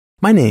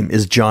My name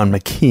is John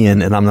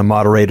McKeon, and I'm the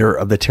moderator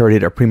of the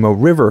Teradata Primo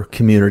River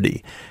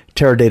community,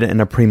 Teradata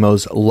and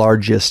Aprimo's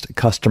largest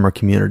customer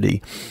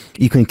community.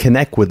 You can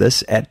connect with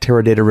us at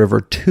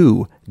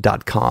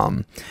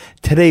teradataRiver2.com.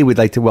 Today, we'd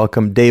like to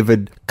welcome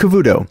David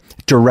Cavuto,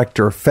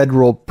 Director,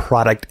 Federal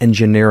Product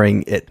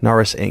Engineering at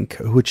Narus,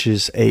 Inc., which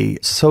is a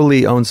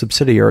solely owned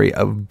subsidiary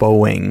of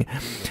Boeing.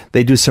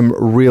 They do some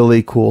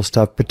really cool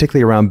stuff,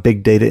 particularly around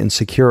big data and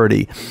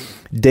security.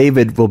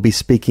 David will be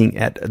speaking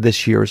at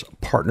this year's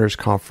Partners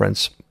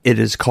Conference. It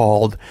is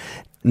called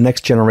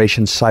Next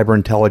Generation Cyber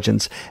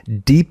Intelligence,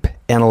 Deep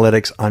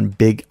Analytics on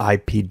Big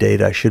IP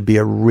Data. Should be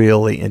a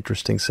really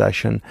interesting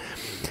session.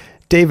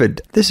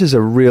 David, this is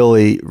a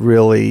really,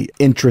 really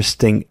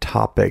interesting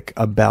topic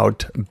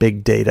about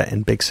big data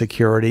and big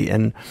security.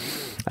 And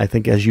I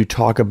think as you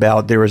talk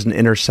about, there is an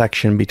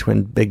intersection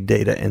between big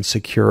data and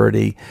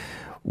security.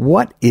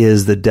 What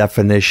is the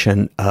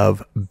definition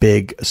of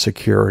big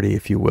security,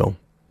 if you will?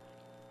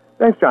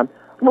 Thanks, John.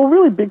 Well,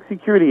 really, big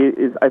security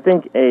is, I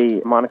think,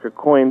 a moniker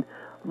coined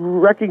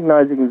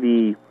recognizing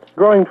the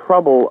growing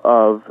trouble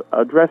of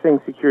addressing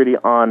security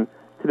on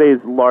today's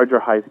larger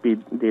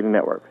high-speed data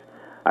networks.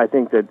 I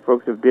think that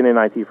folks who have been in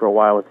IT for a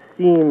while have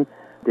seen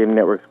data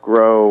networks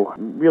grow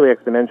really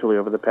exponentially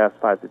over the past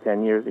 5 to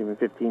 10 years, even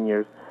 15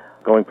 years,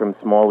 going from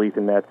small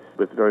Ethernets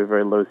with very,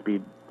 very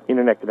low-speed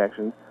internet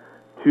connections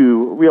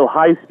to real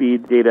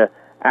high-speed data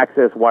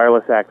access,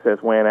 wireless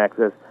access, WAN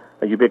access,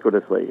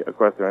 ubiquitously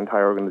across their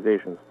entire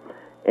organizations.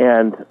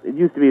 And it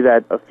used to be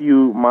that a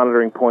few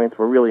monitoring points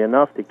were really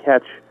enough to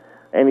catch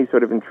any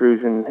sort of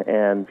intrusion,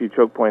 and a few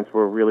choke points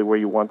were really where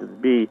you wanted to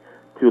be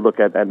to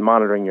look at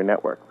monitoring your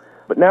network.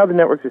 But now the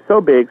networks are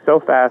so big, so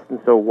fast, and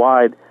so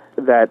wide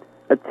that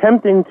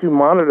attempting to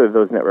monitor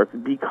those networks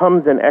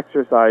becomes an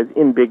exercise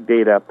in big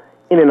data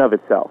in and of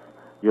itself.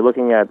 You're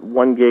looking at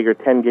 1 gig or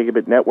 10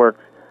 gigabit networks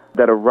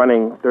that are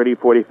running 30,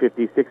 40,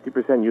 50,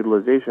 60%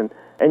 utilization,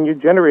 and you're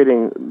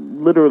generating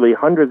literally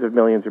hundreds of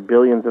millions or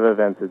billions of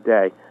events a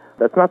day.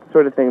 That's not the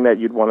sort of thing that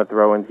you'd want to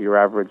throw into your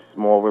average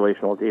small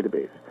relational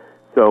database.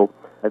 So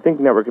I think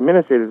network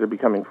administrators are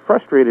becoming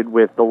frustrated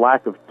with the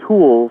lack of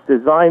tools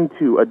designed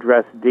to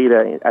address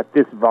data at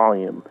this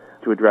volume,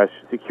 to address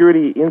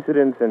security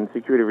incidents and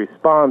security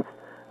response,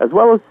 as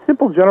well as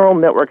simple general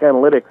network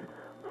analytics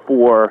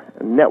for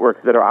networks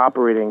that are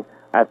operating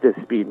at this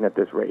speed and at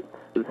this rate.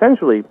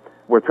 Essentially,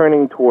 we're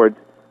turning towards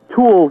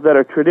tools that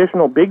are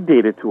traditional big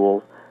data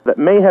tools that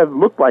may have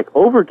looked like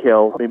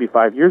overkill maybe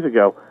 5 years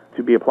ago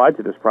to be applied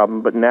to this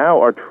problem, but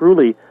now are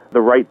truly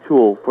the right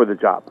tool for the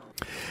job.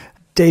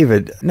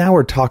 David, now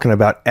we're talking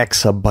about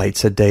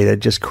exabytes of data,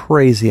 just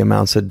crazy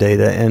amounts of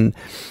data, and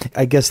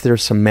I guess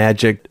there's some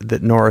magic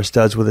that Narus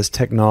does with his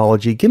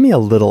technology. Give me a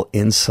little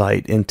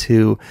insight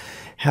into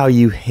how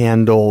you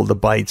handle the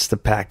bytes, the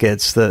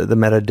packets, the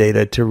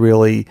metadata to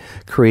really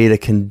create a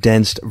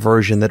condensed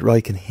version that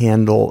really can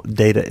handle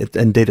data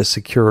and data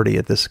security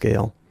at this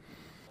scale.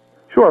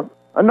 Sure.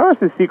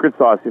 Narus' secret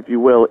sauce, if you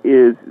will,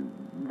 is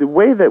the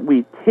way that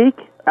we take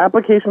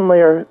application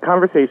layer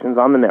conversations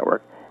on the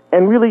network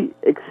and really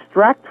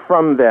extract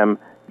from them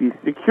the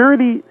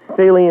security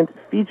salient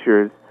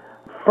features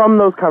from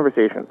those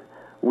conversations.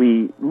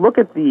 We look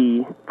at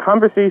the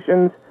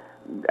conversations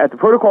at the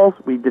protocols,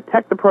 we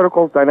detect the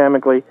protocols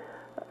dynamically,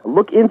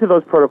 look into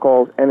those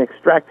protocols and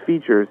extract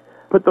features,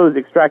 put those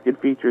extracted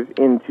features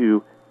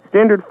into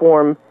standard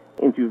form,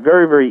 into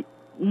very, very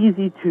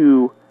easy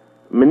to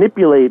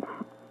manipulate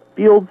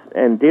fields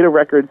and data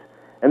records,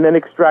 and then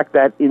extract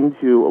that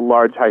into a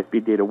large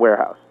high-speed data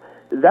warehouse.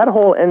 That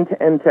whole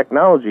end-to-end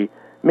technology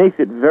makes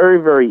it very,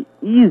 very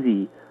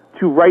easy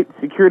to write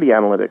security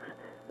analytics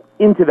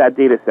into that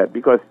data set,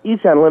 because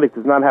each analytic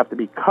does not have to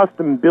be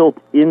custom built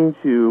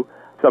into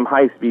some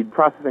high-speed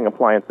processing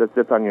appliance that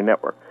sits on your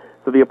network.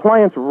 So the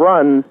appliance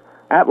runs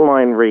at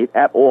line rate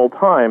at all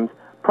times,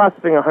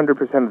 processing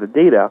 100% of the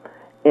data,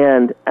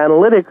 and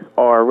analytics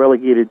are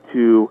relegated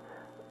to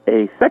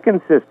a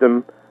second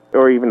system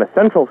or even a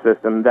central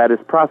system that is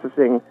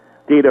processing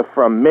data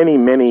from many,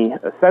 many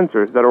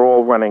sensors that are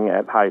all running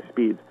at high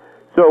speeds.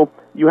 So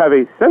you have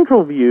a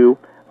central view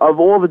of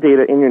all the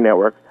data in your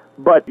network,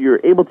 but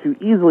you're able to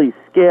easily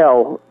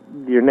scale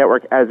your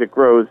network as it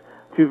grows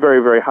to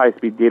very, very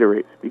high-speed data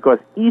rates, because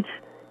each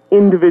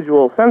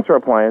individual sensor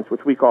appliance,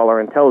 which we call our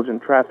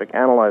intelligent traffic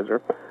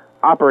analyzer,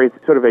 operates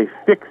sort of a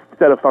fixed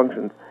set of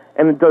functions,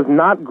 and it does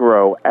not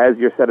grow as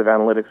your set of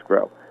analytics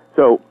grow.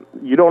 So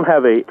you don't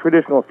have a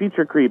traditional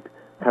feature creep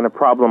kind of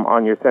problem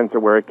on your sensor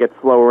where it gets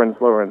slower and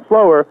slower and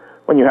slower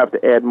when you have to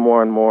add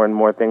more and more and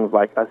more things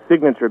like a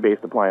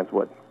signature-based appliance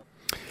would.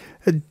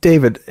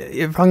 David,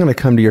 if I'm going to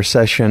come to your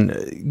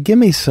session, give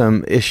me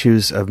some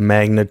issues of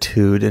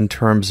magnitude in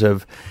terms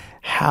of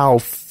how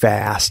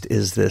fast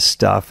is this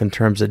stuff in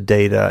terms of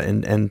data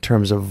and in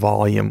terms of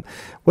volume.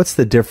 What's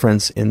the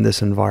difference in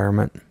this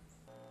environment?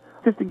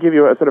 Just to give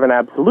you a sort of an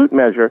absolute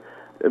measure,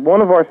 one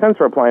of our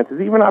sensor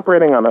appliances, even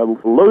operating on a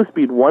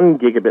low-speed 1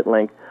 gigabit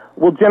link,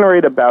 will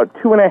generate about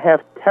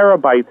 2.5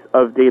 terabytes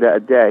of data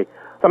a day,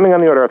 something on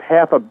the order of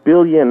 500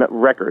 million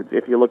records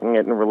if you're looking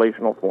at it in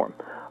relational form.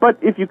 But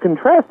if you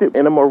contrast it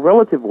in a more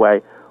relative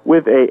way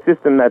with a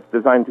system that's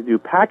designed to do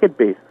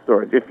packet-based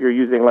storage, if you're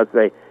using, let's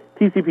say,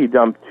 TCP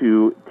dump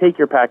to take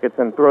your packets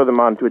and throw them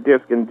onto a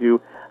disk and do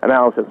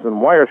analysis in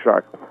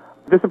Wireshark,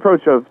 this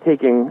approach of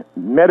taking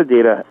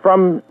metadata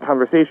from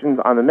conversations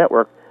on the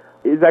network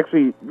is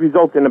actually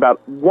results in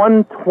about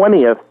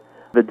 1/20th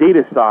the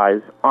data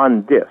size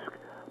on disk.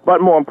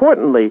 But more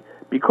importantly,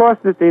 because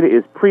this data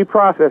is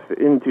pre-processed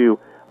into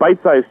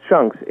bite-sized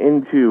chunks,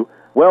 into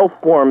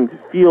well-formed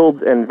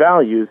fields and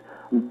values,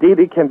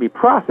 data can be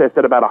processed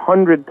at about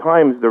 100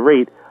 times the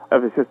rate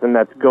of a system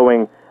that's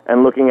going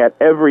and looking at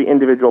every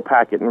individual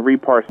packet and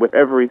reparse with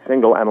every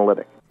single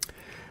analytic.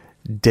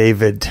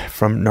 David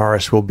from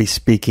Narus will be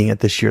speaking at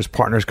this year's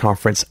Partners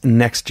Conference,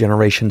 Next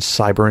Generation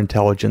Cyber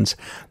Intelligence,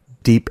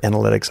 Deep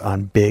Analytics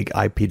on Big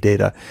IP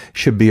Data.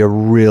 Should be a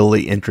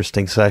really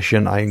interesting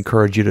session. I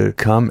encourage you to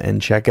come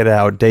and check it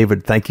out.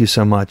 David, thank you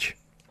so much.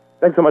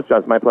 Thanks so much, John.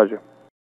 It's my pleasure.